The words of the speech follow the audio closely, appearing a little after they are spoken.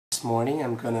This morning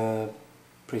I'm gonna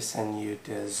present you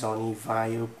the Sony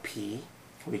VAIO P,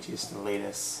 which is the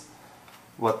latest,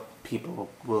 what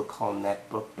people will call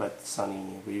netbook, but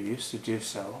Sony refused to do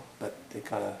so, but they're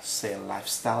gonna say a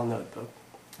lifestyle notebook.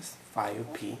 It's VAIO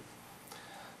P,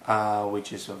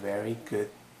 which is a very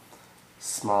good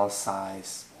small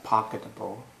size,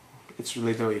 pocketable. It's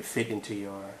literally fit into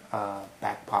your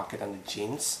back pocket on the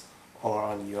jeans or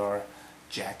on your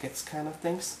jackets kind of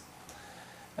things.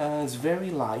 It's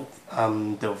very light.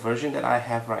 The version that I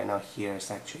have right now here is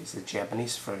actually a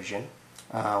Japanese version,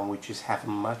 which is have a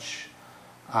much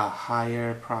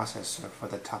higher processor for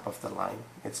the top of the line.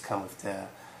 It's come with the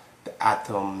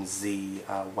Atom Z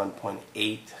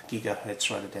 1.8 gigahertz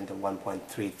rather than the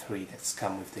 1.33 that's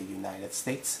come with the United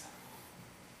States.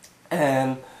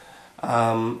 And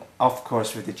of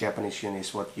course, with the Japanese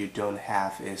units, what you don't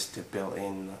have is the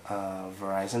built-in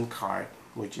Verizon card,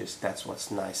 that's what's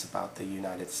nice about the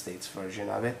United States version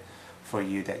of it. For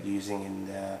you that using in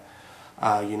the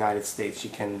United States, you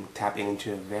can tap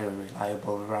into very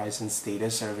reliable Verizon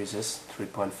data services,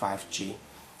 3.5G.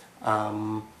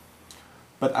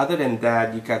 But other than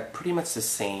that, you got pretty much the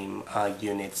same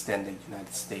units than the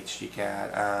United States. You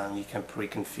can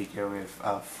pre-configure with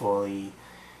a fully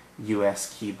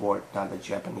US keyboard, not a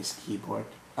Japanese keyboard,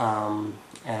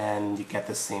 and you get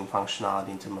the same functionality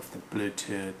in terms of the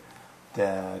Bluetooth,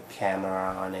 the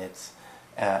camera on it.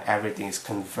 Everything is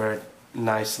converted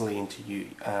nicely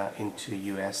into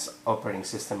US operating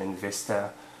system in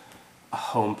Vista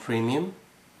Home Premium.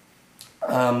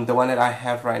 The one that I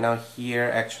have right now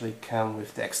here actually comes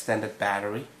with the extended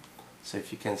battery. So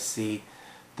if you can see,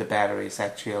 the battery is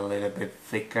actually a little bit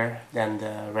thicker than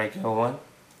the regular one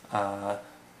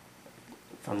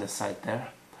from the side there,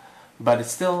 but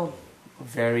it's still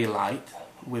very light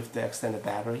with the extended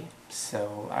battery.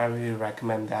 So I really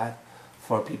recommend that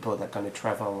for people that are going to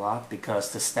travel a lot,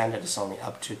 because the standard is only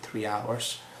up to 3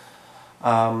 hours.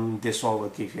 This one will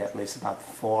give you at least about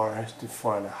 4 to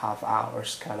 4.5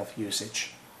 hours kind of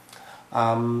usage.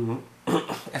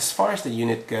 As far as the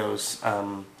unit goes,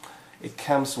 it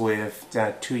comes with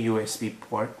the 2 USB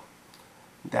port,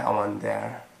 that one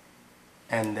there,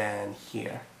 and then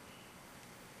here.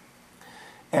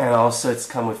 And also it's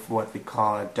come with what we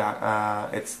call a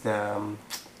it's the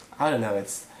I don't know,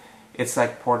 it's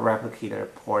like port replicator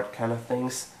port kind of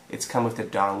things. It's come with the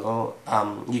dongle.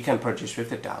 You can purchase with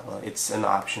the dongle. It's an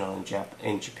optional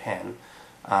in Japan.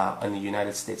 On the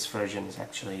United States version is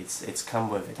actually it's come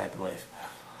with it, I believe.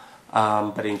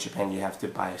 But in Japan you have to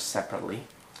buy it separately.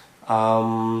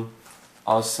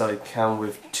 Also it comes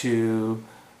with 2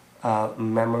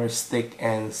 memory stick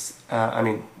and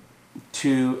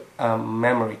two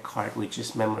memory card, which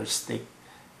is memory stick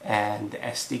and the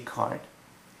SD card.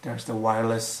 There's the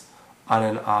wireless on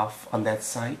and off on that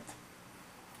side.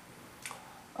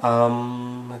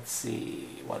 Let's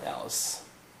see what else.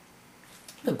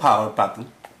 The power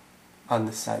button on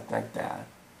the side like that.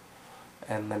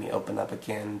 And let me open up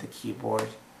again the keyboard.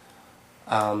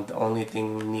 The only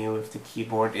thing new with the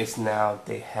keyboard is now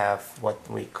they have what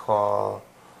we call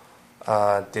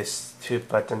this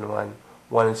 2-button one.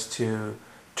 One is to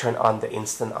turn on the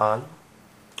instant on.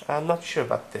 I'm not sure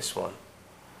about this one,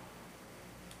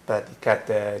 but it got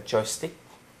the joystick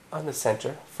on the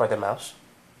center for the mouse.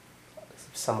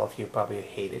 Some of you probably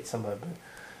hate it, some of you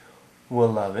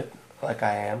will love it, like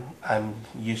I am. I'm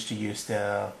used to use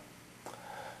the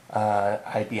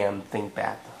IBM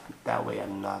ThinkPad. That way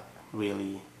I'm not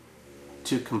really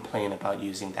too complain about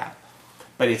using that.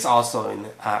 But it's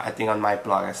also, I think on my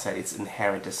blog I said it's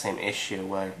inherit the same issue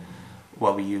where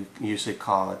what we usually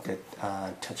call it the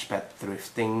touchpad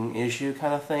drifting issue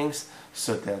kind of things.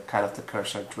 So the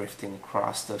cursor drifting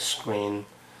across the screen,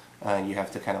 and you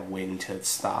have to kind of wait until it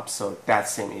stops. So that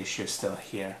same issue is still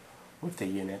here with the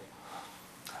unit.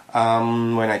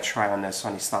 When I try on the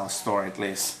Sony Style Store at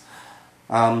least.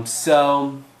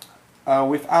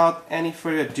 Without any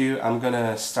further ado, I'm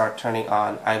gonna start turning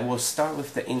on. I will start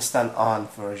with the instant on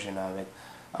version of it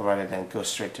rather than go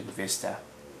straight to the Vista.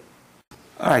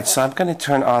 Alright, so I'm going to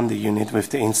turn on the unit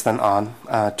with the instant on.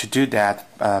 To do that,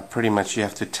 pretty much you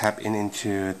have to tap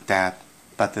into that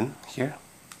button here,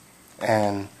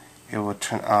 and it will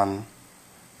turn on,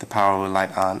 the power will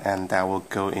light on, and that will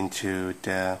go into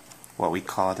the what we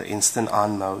call the instant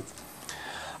on mode,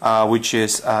 which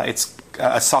is it's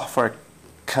a software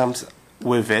comes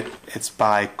with it. It's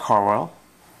by Corel.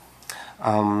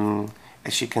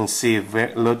 As you can see,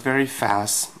 load very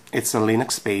fast. It's a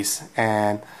Linux base,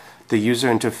 and the user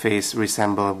interface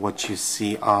resembles what you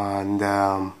see on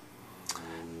the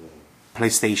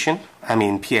PlayStation,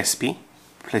 PSP,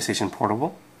 PlayStation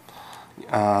Portable.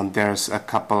 There's a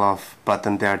couple of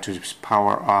buttons there to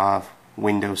power off,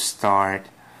 Windows Start.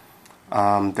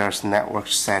 There's network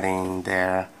setting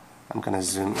there. I'm gonna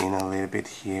zoom in a little bit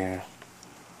here.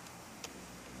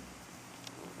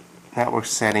 Network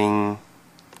setting,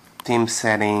 theme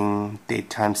setting,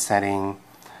 daytime setting,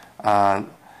 and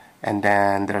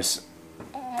then there's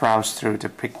browse through the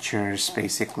pictures.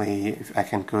 Basically, if I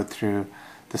can go through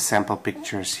the sample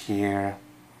pictures here,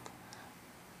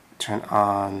 turn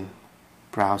on,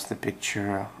 browse the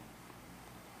picture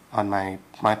on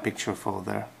my picture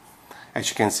folder. As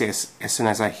you can see, as soon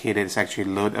as I hit it, it's actually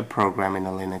load a program in the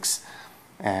Linux,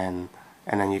 and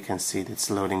then you can see it's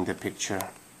loading the picture.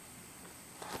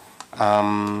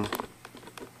 And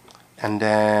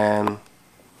then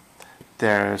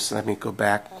there's, let me go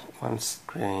back one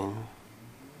screen,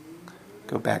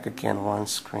 go back again one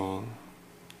screen.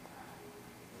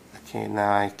 Okay,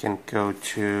 now I can go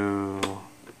to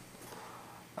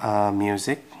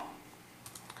music.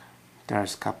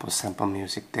 There's a couple sample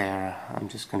music there. I'm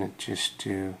just gonna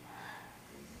to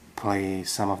play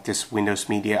some of this Windows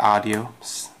Media audio.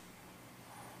 As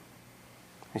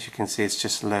you can see, it's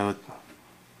just load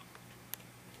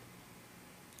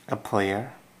a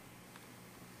player.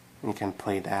 You can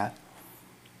play that.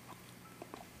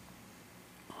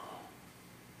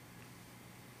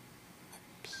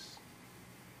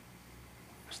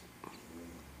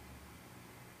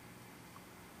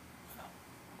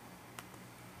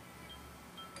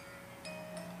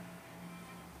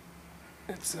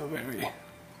 It's a very...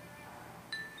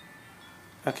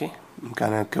 Okay, I'm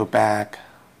gonna go back,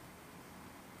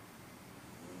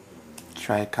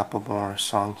 try a couple more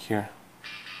songs here.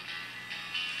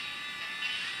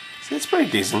 So it's pretty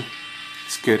decent.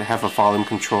 It's good to have a volume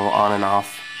control on and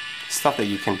off, stuff that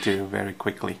you can do very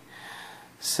quickly.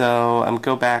 So I'm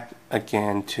go back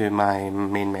again to my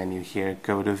main menu here,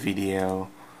 go to video.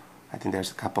 I think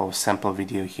there's a couple of sample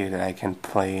video here that I can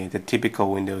play, the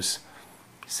typical Windows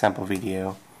sample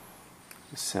video.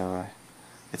 So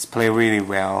it's play really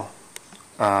well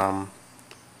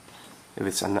if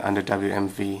it's under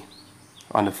WMV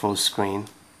on the full screen,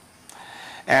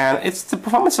 and it's the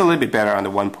performance a little bit better on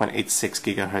the 1.86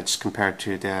 gigahertz compared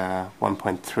to the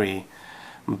 1.3,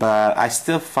 but I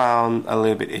still found a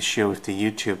little bit issue with the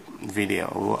YouTube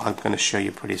video. I'm going to show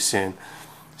you pretty soon.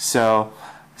 So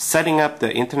setting up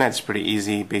the internet is pretty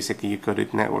easy. Basically, you go to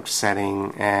network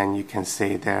setting and you can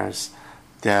see there's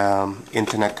the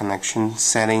internet connection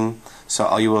setting. So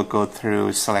all you will go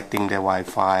through selecting the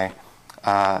Wi-Fi,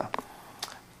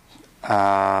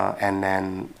 and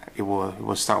then it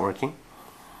will start working.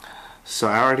 So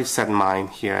I already set mine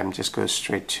here. I'm just going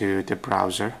straight to the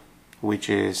browser, which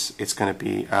is, it's going to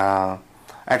be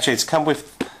actually it's come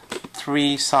with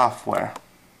 3 software.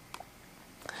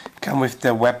 Come with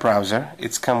the web browser,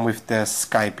 it's come with the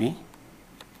Skype,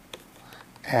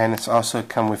 and it's also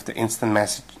come with the instant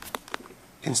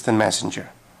messenger.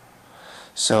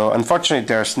 So unfortunately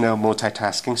there's no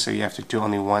multitasking, so you have to do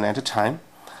only one at a time.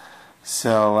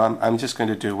 So I'm just going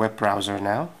to do web browser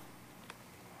now.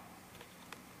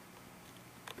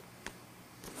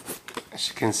 As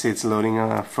you can see, it's loading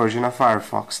a version of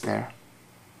Firefox there,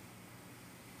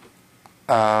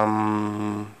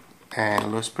 and it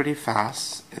looks pretty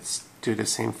fast. It's do the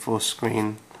same full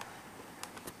screen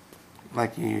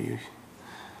like you.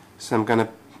 So I'm gonna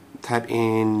type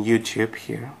in YouTube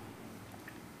here.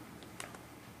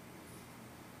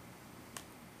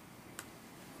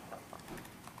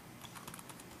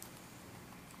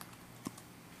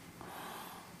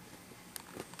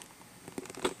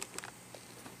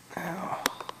 Now,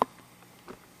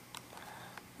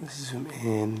 zoom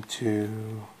in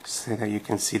to so that you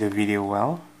can see the video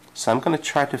well. So I'm gonna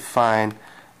try to find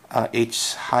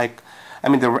H high. I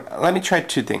mean, let me try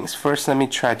 2 things. First, let me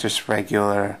try just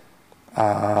regular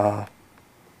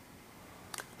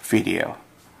video.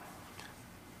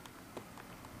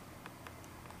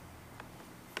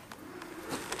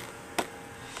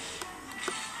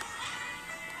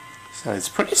 So it's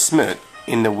pretty smooth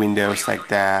in the Windows like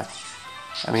that.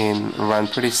 I mean, run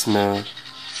pretty smooth.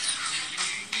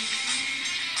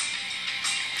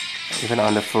 Even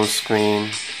on the full screen.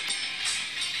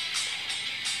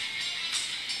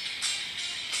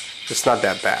 It's not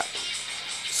that bad.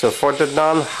 So for the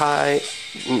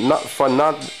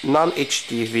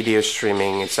non-HD video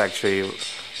streaming, it's actually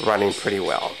running pretty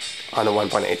well on the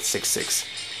 1.866.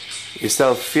 You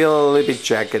still feel a little bit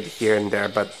jagged here and there,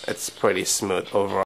 but it's pretty smooth overall.